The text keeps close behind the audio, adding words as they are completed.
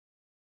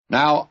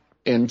Now,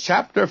 in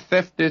chapter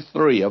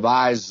 53 of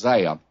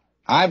Isaiah,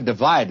 I've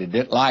divided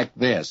it like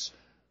this.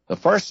 The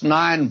first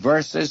 9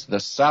 verses, the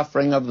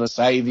suffering of the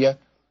Savior,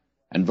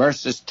 and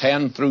verses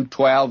 10 through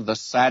 12, the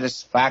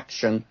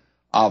satisfaction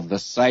of the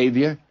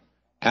Savior.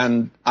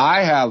 And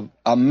I have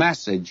a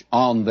message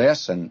on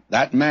this, and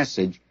that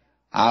message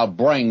I'll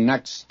bring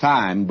next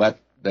time, but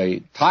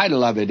the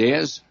title of it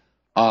is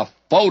A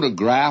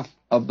Photograph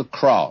of the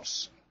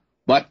Cross.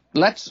 But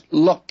let's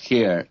look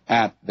here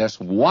at this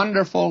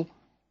wonderful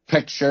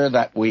picture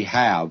that we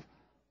have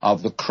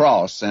of the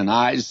cross in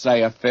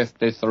Isaiah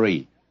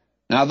 53.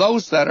 Now,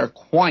 those that are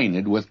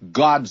acquainted with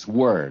God's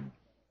Word,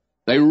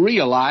 they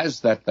realize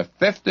that the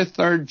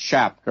 53rd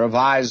chapter of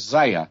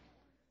Isaiah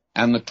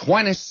and the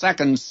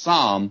 22nd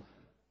Psalm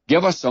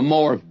give us a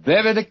more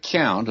vivid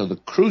account of the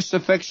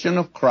crucifixion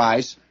of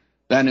Christ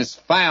than is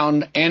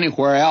found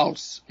anywhere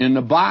else in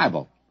the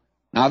Bible.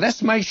 Now,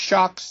 this may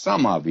shock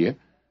some of you,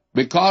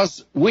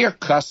 because we're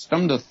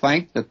accustomed to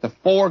think that the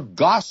 4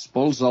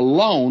 Gospels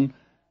alone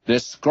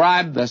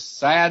describe the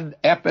sad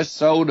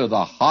episode of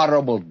the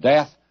horrible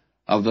death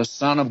of the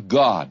Son of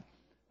God.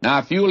 Now,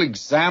 if you'll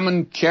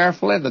examine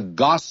carefully the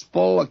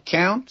Gospel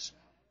accounts,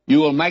 you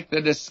will make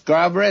the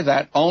discovery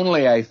that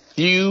only a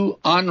few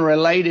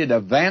unrelated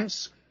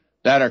events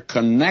that are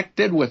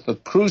connected with the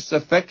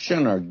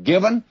crucifixion are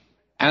given,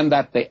 and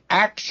that the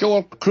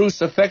actual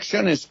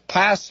crucifixion is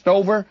passed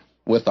over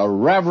with a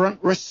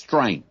reverent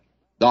restraint.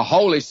 The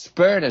Holy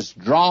Spirit has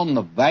drawn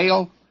the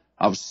veil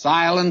of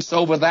silence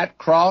over that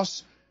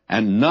cross,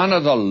 and none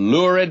of the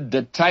lurid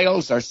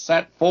details are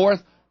set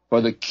forth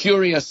for the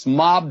curious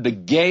mob to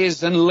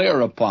gaze and leer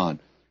upon.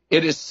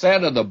 It is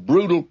said of the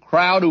brutal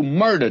crowd who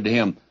murdered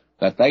him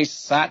that they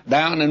sat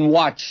down and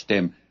watched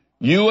him.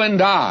 You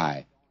and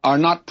I are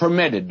not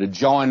permitted to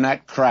join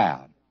that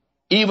crowd.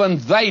 Even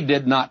they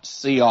did not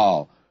see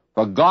all,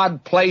 for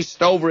God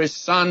placed over his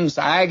Son's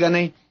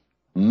agony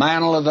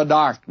mantle of the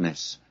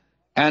darkness.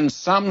 And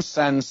some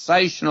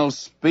sensational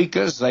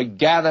speakers, they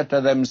gather to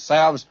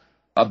themselves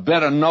a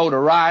bit of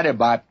notoriety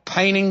by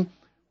painting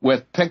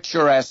with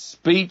picturesque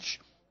speech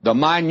the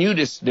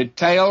minutest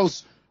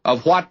details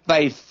of what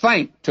they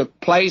think took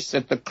place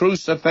at the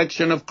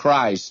crucifixion of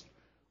Christ.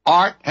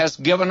 Art has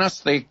given us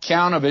the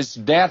account of his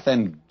death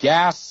in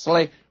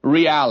ghastly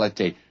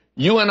reality.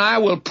 You and I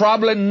will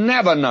probably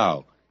never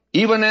know,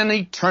 even in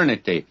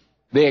eternity,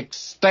 the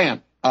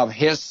extent of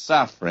his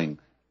suffering.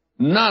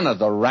 None of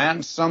the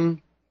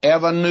ransom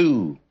ever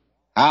knew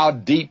how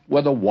deep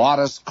were the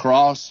waters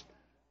crossed,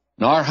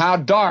 nor how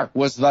dark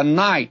was the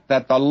night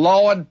that the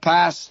Lord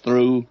passed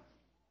through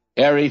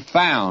ere he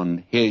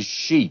found his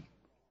sheep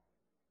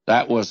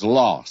that was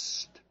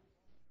lost.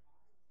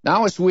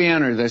 Now, as we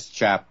enter this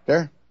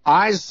chapter,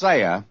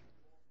 Isaiah,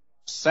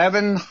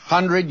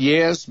 700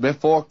 years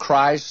before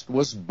Christ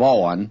was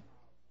born,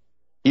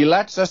 he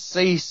lets us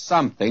see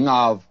something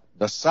of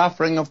the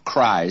suffering of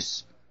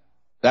Christ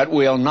that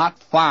we'll not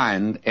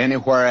find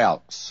anywhere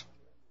else.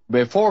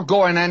 Before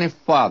going any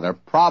further,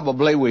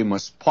 probably we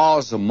must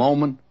pause a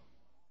moment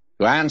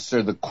to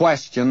answer the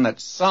question that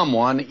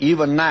someone,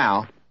 even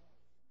now,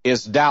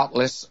 is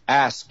doubtless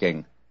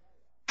asking.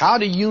 How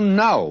do you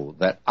know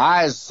that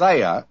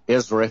Isaiah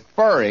is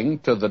referring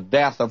to the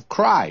death of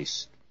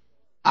Christ?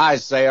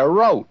 Isaiah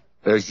wrote,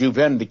 as you've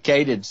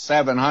indicated,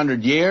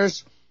 700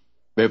 years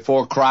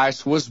before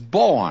Christ was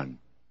born.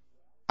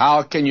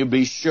 How can you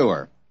be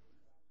sure?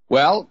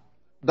 Well,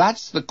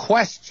 that's the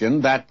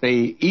question that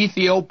the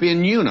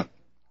Ethiopian eunuch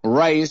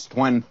raised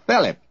when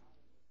Philip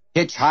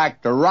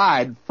hitchhiked a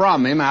ride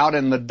from him out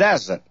in the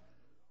desert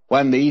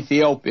when the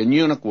Ethiopian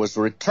eunuch was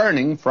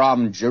returning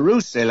from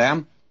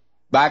Jerusalem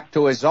back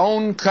to his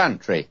own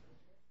country.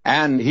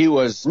 And he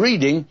was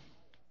reading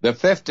the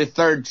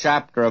 53rd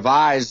chapter of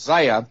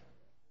Isaiah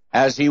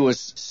as he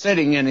was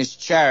sitting in his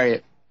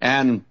chariot.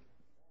 And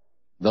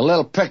the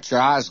little picture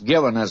I was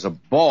given as a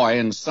boy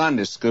in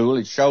Sunday school,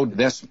 it showed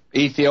this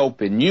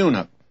Ethiopian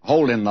eunuch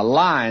holding the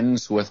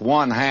lines with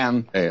one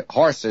hand, the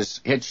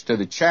horses hitched to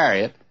the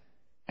chariot,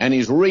 and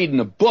he's reading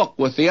a book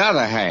with the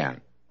other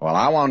hand. Well,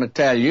 I want to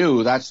tell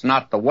you that's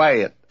not the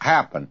way it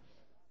happened.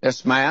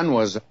 This man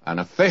was an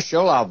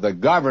official of the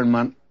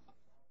government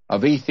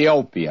of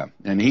Ethiopia,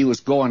 and he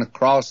was going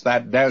across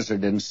that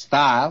desert in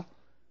style.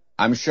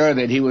 I'm sure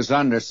that he was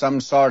under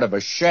some sort of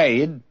a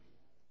shade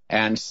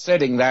and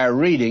sitting there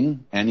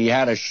reading, and he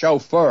had a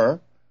chauffeur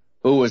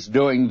who was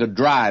doing the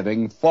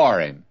driving for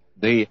him.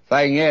 The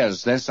thing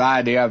is, this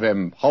idea of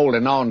him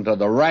holding on to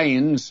the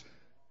reins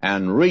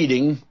and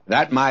reading,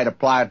 that might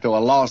apply to a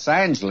Los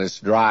Angeles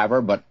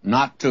driver, but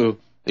not to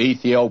the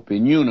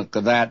Ethiopian eunuch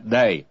of that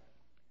day.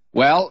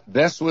 Well,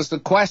 this was the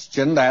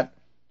question that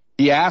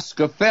he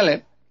asked of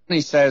Philip. He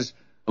says,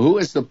 who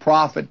is the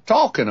prophet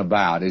talking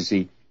about? Is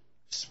he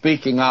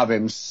speaking of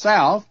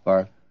himself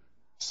or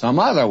some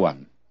other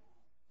one?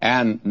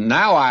 And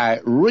now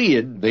I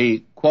read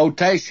the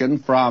quotation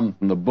from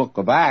the book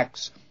of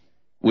Acts.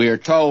 We are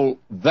told,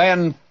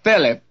 then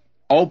Philip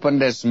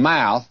opened his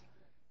mouth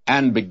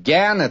and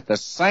began at the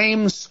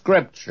same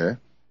scripture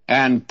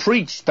and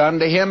preached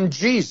unto him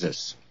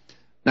Jesus.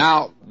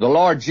 Now, the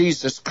Lord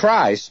Jesus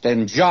Christ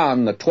in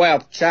John, the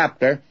 12th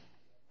chapter,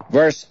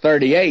 verse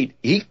 38,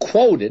 he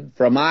quoted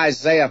from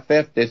Isaiah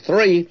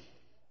 53,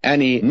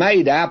 and he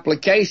made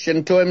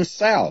application to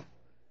himself.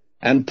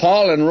 And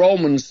Paul in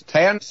Romans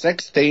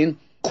 10:16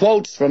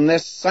 quotes from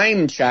this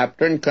same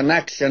chapter in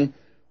connection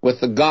with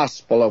the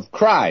gospel of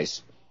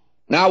Christ.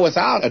 Now,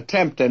 without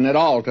attempting at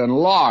all to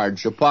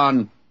enlarge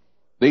upon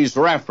these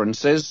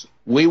references,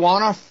 we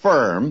want to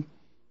affirm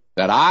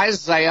that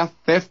Isaiah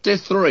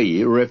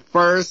 53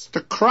 refers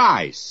to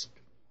Christ.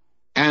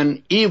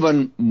 And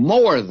even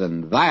more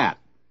than that,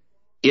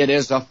 it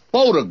is a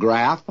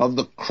photograph of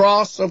the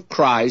cross of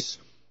Christ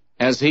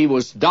as he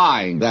was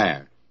dying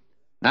there.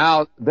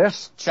 Now,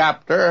 this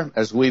chapter,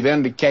 as we've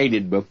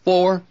indicated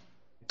before,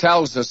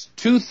 tells us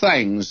two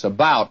things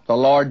about the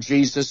Lord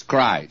Jesus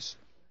Christ.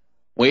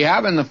 We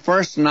have in the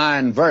first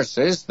 9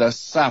 verses the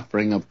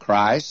suffering of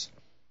Christ,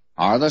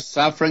 or the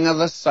suffering of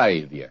the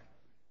Savior.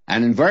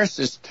 And in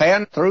verses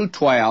 10 through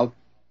 12,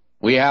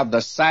 we have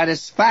the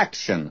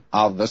satisfaction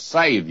of the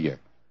Savior.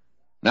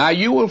 Now,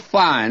 you will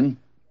find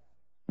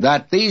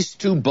that these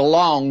two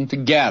belong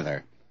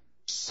together,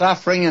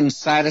 suffering and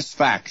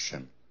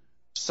satisfaction.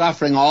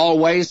 Suffering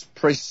always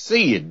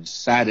precedes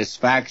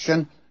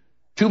satisfaction.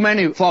 Too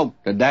many folk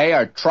today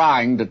are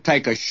trying to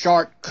take a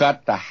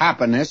shortcut to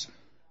happiness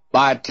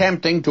by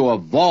attempting to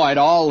avoid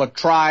all the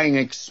trying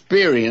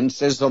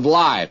experiences of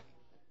life.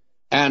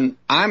 And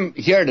I'm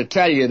here to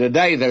tell you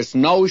today there's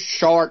no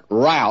short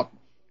route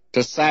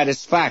to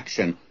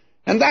satisfaction.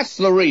 And that's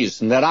the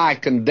reason that I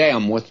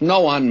condemn with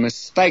no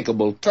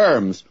unmistakable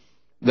terms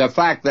the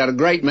fact that a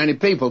great many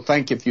people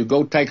think if you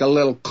go take a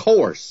little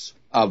course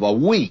of a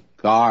week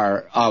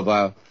or of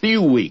a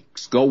few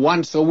weeks, go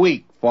once a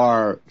week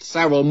for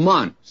several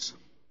months,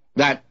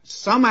 that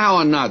somehow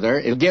or another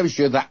it gives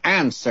you the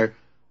answer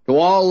to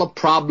all the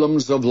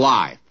problems of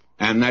life,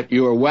 and that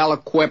you are well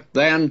equipped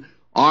then,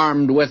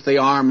 armed with the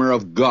armor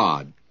of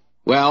God.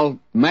 Well,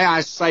 may I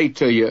say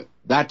to you,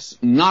 that's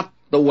not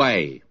the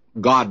way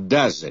God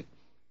does it,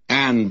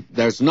 and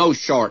there's no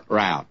short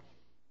route.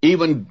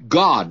 Even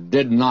God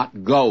did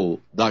not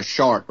go the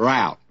short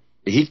route.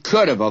 He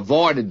could have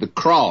avoided the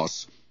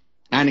cross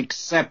and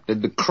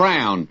accepted the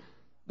crown.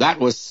 That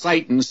was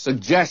Satan's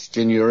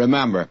suggestion, you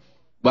remember.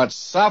 But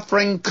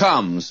suffering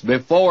comes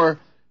before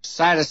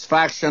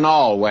satisfaction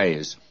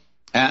always.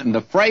 And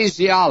the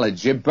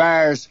phraseology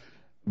bears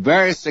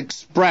various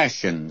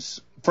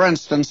expressions. For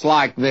instance,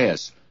 like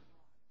this: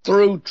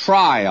 through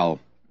trial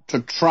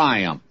to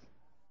triumph.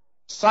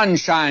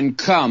 Sunshine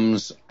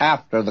comes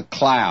after the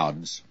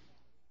clouds.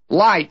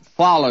 Light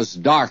follows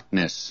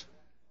darkness,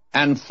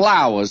 and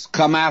flowers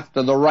come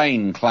after the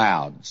rain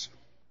clouds.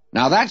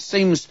 Now that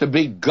seems to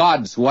be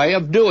God's way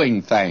of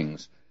doing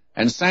things.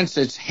 And since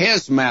it's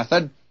His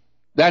method,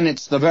 then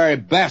it's the very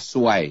best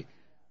way.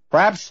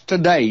 Perhaps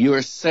today you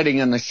are sitting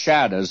in the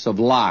shadows of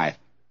life.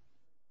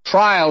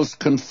 Trials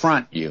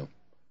confront you.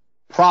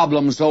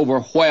 Problems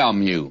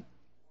overwhelm you.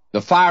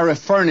 The fiery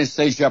furnace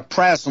is your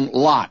present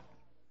lot,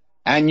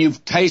 and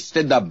you've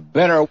tasted the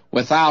bitter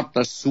without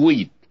the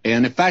sweet.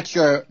 And if that's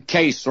your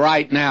case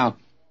right now,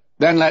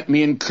 then let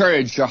me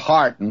encourage your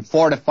heart and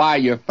fortify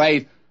your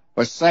faith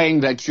for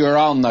saying that you're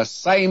on the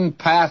same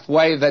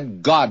pathway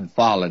that God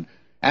followed,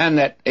 and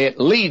that it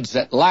leads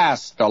at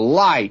last to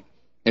light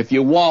if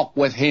you walk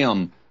with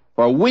Him.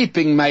 For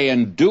weeping may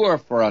endure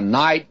for a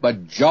night,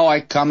 but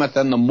joy cometh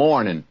in the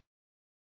morning.